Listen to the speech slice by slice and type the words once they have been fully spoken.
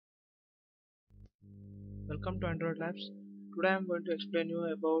Welcome to Android Labs. Today I am going to explain you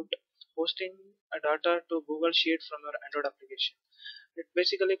about hosting a data to Google Sheet from your Android application. It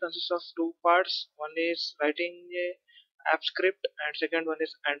basically consists of two parts. One is writing a app script and second one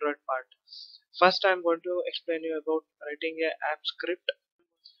is Android part. First I am going to explain you about writing a app script.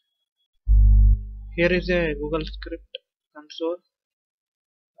 Here is a Google script console.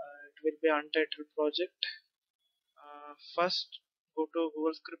 It will be untitled project. First go to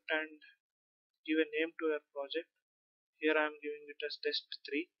Google script and give a name to your project. Here I am giving it as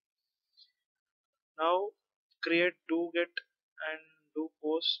test3. Now create doGet and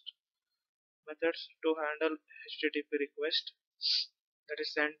doPost methods to handle HTTP request that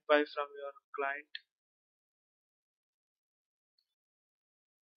is sent by from your client.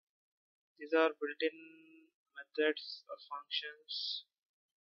 These are built-in methods or functions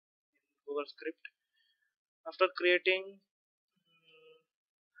in Google script. After creating,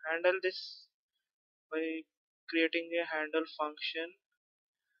 handle this by creating a handle function.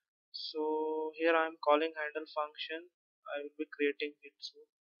 So here I am calling handle function. I will be creating it soon.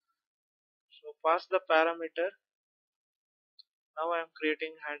 So pass the parameter. Now I am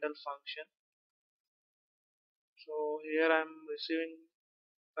creating handle function. So here I am receiving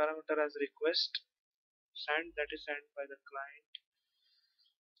parameter as request sent, that is sent by the client.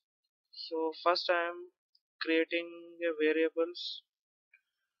 So first I am creating a variables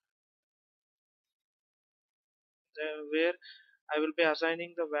where I will be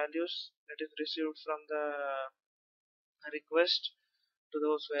assigning the values that is received from the request to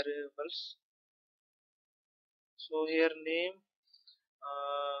those variables. So here name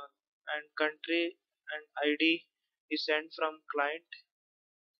and country and ID is sent from client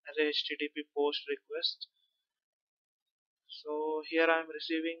as a HTTP post request. So here I am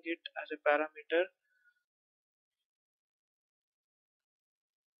receiving it as a parameter.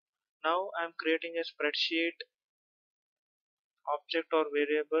 Now I am creating a spreadsheet object or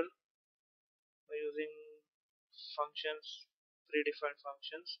variable by using functions, predefined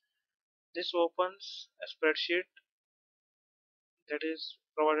functions. This opens a spreadsheet that is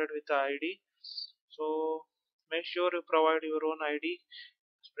provided with the ID. So make sure you provide your own ID,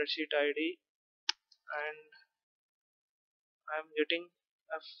 spreadsheet ID, and I am getting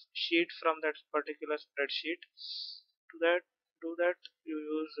a sheet from that particular spreadsheet. To that, do that you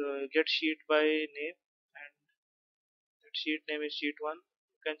use get sheet by name, and that sheet name is sheet 1.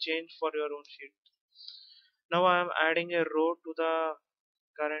 You can change for your own sheet. Now I am adding a row to the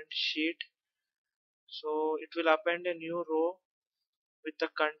current sheet, so it will append a new row with the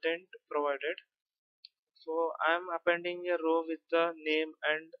content provided. So I am appending a row with the name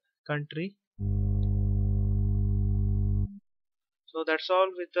and country. So that's all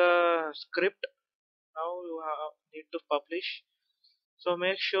with the script. Now you need to publish. So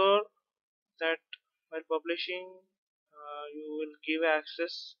make sure that while publishing you will give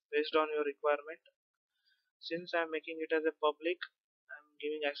access based on your requirement. Since I am making it as a public, I am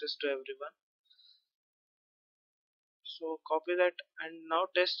giving access to everyone. So copy that and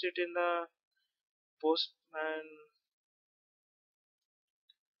now test it in the Postman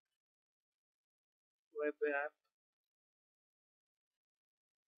web app.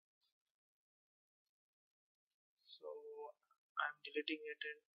 So I'm deleting it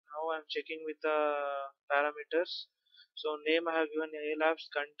and now I'm checking with the parameters. So name I have given A Labs,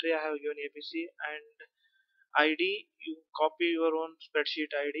 country I have given ABC, and ID you copy your own spreadsheet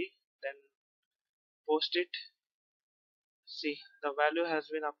ID, then post it. See, the value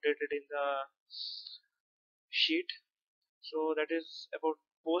has been updated in the sheet. So that is about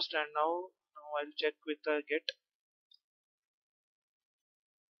post, and now I'll check with the get.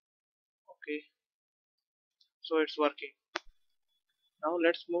 Okay, so it's working. Now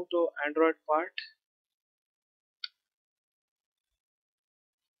let's move to Android part.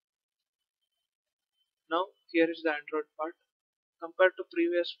 Now here is the Android part. Compared to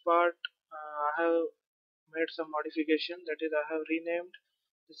previous part, I have made some modification. That is, I have renamed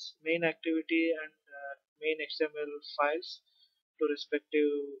this main activity and main XML files to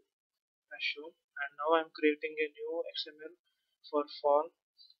respective as shown. And now I'm creating a new XML for form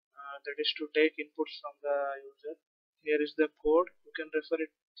that is to take inputs from the user. Here is the code. You can refer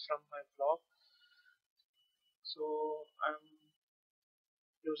it from my blog. So I'm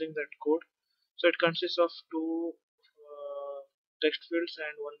using that code. So it consists of two text fields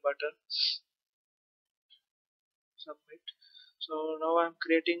and one button. Submit. So now I'm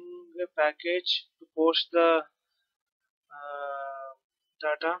creating a package to post the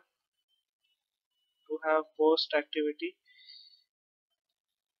data to have post activity.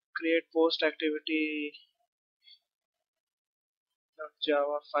 Create post activity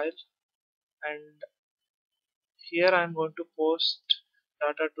 .java file and Here I am going to post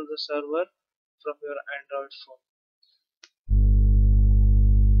data to the server from your Android phone.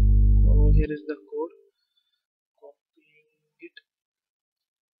 So here is the code, copying it.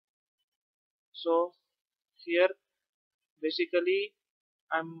 So here basically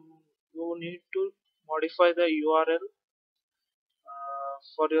you need to modify the URL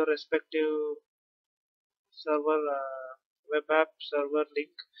for your respective server web app server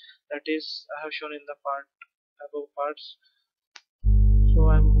link that is I have shown in the above parts. So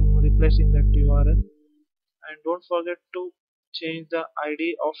I'm replacing that URL, and don't forget to change the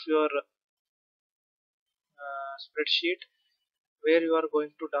ID of your spreadsheet where you are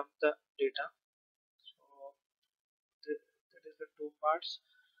going to dump the data. So that is the two parts,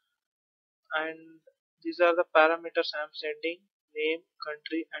 and these are the parameters I am sending: name,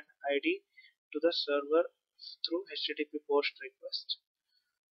 country, and ID to the server through HTTP post request.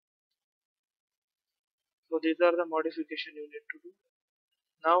 So these are the modification you need to do.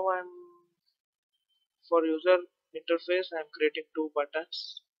 Now I'm for user interface I'm creating two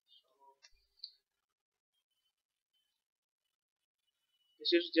buttons.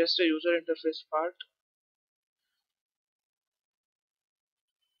 This is just a user interface part.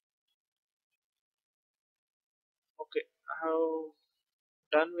 Okay, I have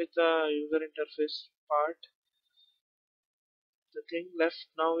done with the user interface part. The thing left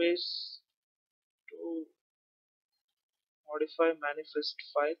now is to modify manifest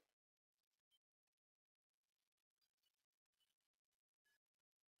file.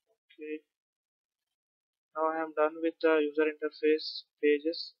 Okay, now I am done with the user interface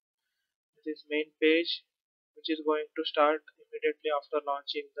pages. This is main page, which is going to start immediately after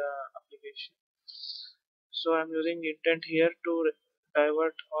launching the application. So I'm using intent here to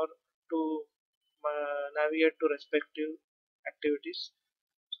divert or to navigate to respective activities.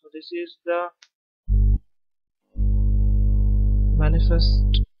 So this is the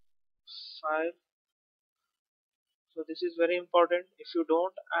manifest file. So this is very important. If you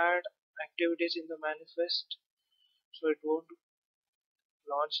don't add activities in the manifest, so it won't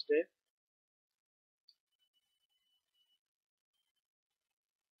launch there.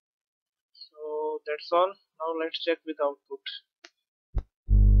 So that's all. Now let's check with output.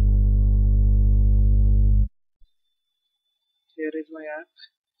 Here is my app.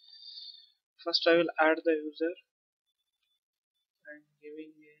 First I will add the user and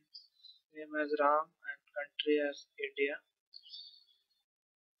giving his name as Ram and country as India.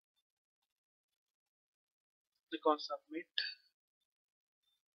 Click on submit.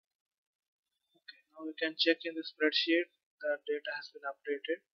 Okay, now we can check in the spreadsheet the data has been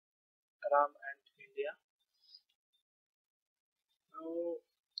updated, Ram and India. Now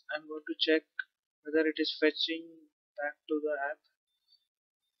I'm going to check whether it is fetching back to the app.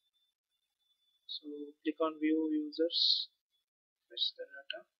 So click on view users, fetch the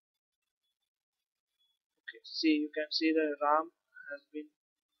data. Okay, see, you can see the RAM has been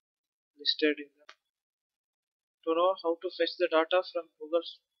listed in the. To know how to fetch the data from Google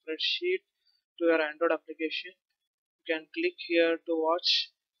spreadsheet to your Android application, you can click here to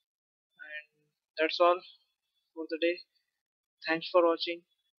watch, and that's all for the day. Thanks for watching.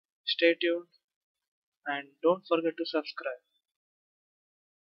 Stay tuned and don't forget to subscribe.